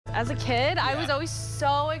As a kid, Yeah. I was always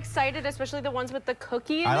so excited, especially the ones with the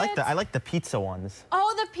cookie in it. I like the pizza ones.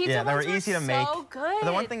 Oh, the pizza Yeah, they ones were easy to make. so good. But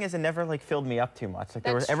the one thing is, it never like filled me up too much. Like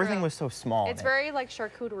everything was so small. It's very like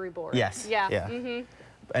charcuterie board. Yes. Yeah. Yeah. Mm-hmm.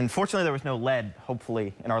 And fortunately, there was no lead,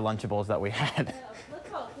 hopefully, in our Lunchables that we had. Let's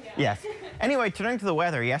hope. Yeah. Yes. Anyway, turning to the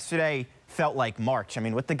weather, yesterday felt like March. I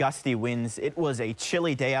mean, with the gusty winds, it was a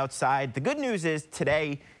chilly day outside. The good news is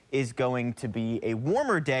today is going to be a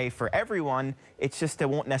warmer day for everyone. It's just it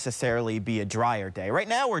won't necessarily be a drier day. Right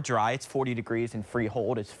now we're dry. It's 40 degrees in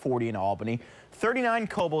Freehold. It's 40 in Albany. 39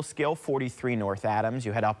 Cobleskill, 43 North Adams.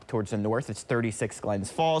 You head up towards the north, it's 36 Glens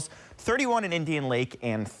Falls, 31 in Indian Lake,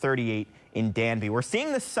 and 38 in Danby. We're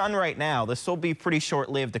seeing the sun right now. This will be pretty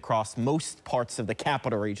short-lived across most parts of the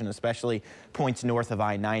capital region, especially points north of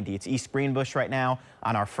I-90. It's East Greenbush right now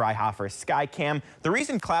on our Freihofer Skycam. The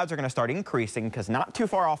reason clouds are going to start increasing because not too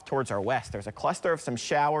far off towards our west, there's a cluster of some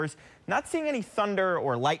showers. Not seeing any thunder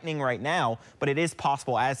or lightning right now, but it is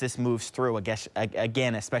possible as this moves through, I guess,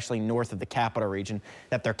 again, especially north of the capital region,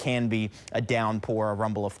 that there can be a downpour, a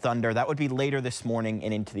rumble of thunder. That would be later this morning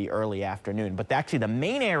and into the early afternoon. But actually, the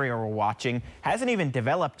main area we're watching hasn't even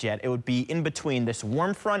developed yet. It would be in between this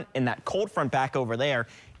warm front and that cold front back over there.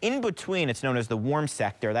 In between, it's known as the warm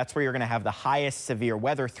sector. That's where you're going to have the highest severe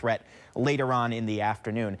weather threat later on in the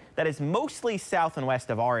afternoon. That is mostly south and west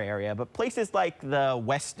of our area, but places like the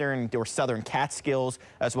western or southern Catskills,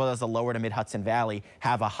 as well as the lower to mid-Hudson Valley,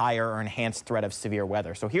 have a higher or enhanced threat of severe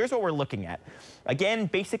weather. So here's what we're looking at. Again,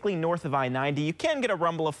 basically north of I-90, you can get a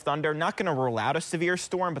rumble of thunder. Not going to rule out a severe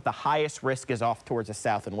storm, but the highest risk is off towards the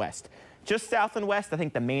south and west. Just south and west, I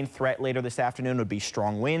think the main threat later this afternoon would be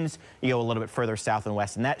strong winds. You go a little bit further south and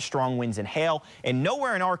west, and that strong winds and hail. And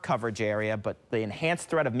nowhere in our coverage area, but the enhanced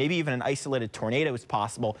threat of maybe even an isolated tornado is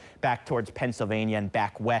possible back towards Pennsylvania and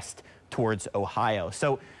back west towards Ohio.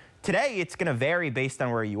 So today, it's going to vary based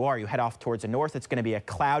on where you are. You head off towards the north, it's going to be a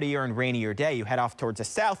cloudier and rainier day. You head off towards the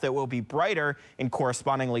south, it will be brighter and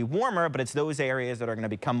correspondingly warmer, but it's those areas that are going to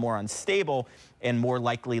become more unstable and more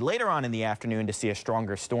likely later on in the afternoon to see a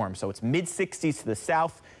stronger storm. So it's mid-60s to the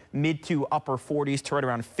south, mid to upper 40s to right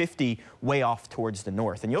around 50 way off towards the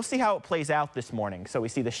north. And you'll see how it plays out this morning. So we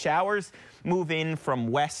see the showers move in from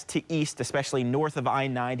west to east, especially north of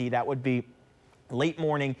I-90. That would be late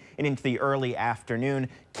morning and into the early afternoon.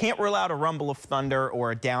 Can't rule out a rumble of thunder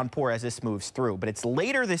or a downpour as this moves through, but it's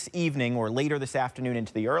later this evening or later this afternoon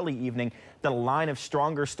into the early evening that a line of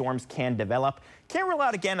stronger storms can develop. Can't rule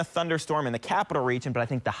out again a thunderstorm in the capital region, but I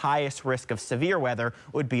think the highest risk of severe weather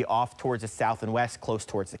would be off towards the south and west, close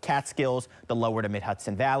towards the Catskills, the lower to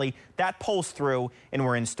mid-Hudson Valley. That pulls through, and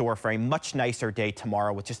we're in store for a much nicer day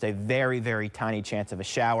tomorrow with just a very, very tiny chance of a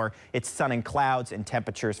shower. It's sun and clouds, and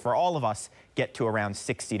temperatures for all of us get to around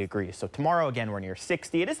 60 degrees. So tomorrow, again, we're near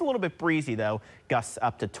 60. It is a little bit breezy, though, gusts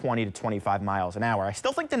up to 20 to 25 miles an hour. I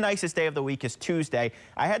still think the nicest day of the week is Tuesday.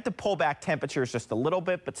 I had to pull back temperatures just a little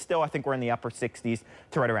bit, but still I think we're in the upper 60s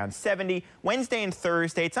to right around 70. Wednesday and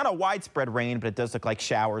Thursday, it's not a widespread rain, but it does look like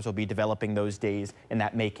showers will be developing those days, and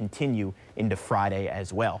that may continue into Friday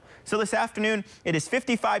as well. So this afternoon, it is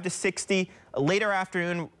 55 to 60. Later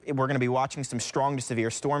afternoon, we're going to be watching some strong to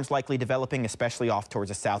severe storms likely developing, especially off towards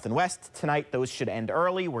the south and west. Tonight, those should end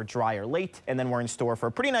early. We're drier late, and then we're in store for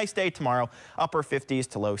a pretty nice day tomorrow, upper 50s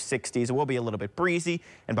to low 60s. It will be a little bit breezy,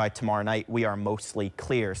 and by tomorrow night, we are mostly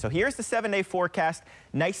clear. So here's the 7-day forecast.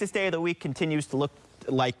 Nicest day of the week continues to look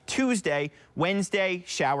like Tuesday. Wednesday,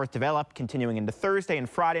 showers develop, continuing into Thursday and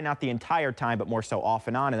Friday, not the entire time, but more so off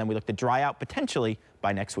and on. And then we look to dry out potentially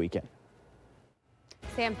by next weekend.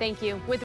 Sam, thank you.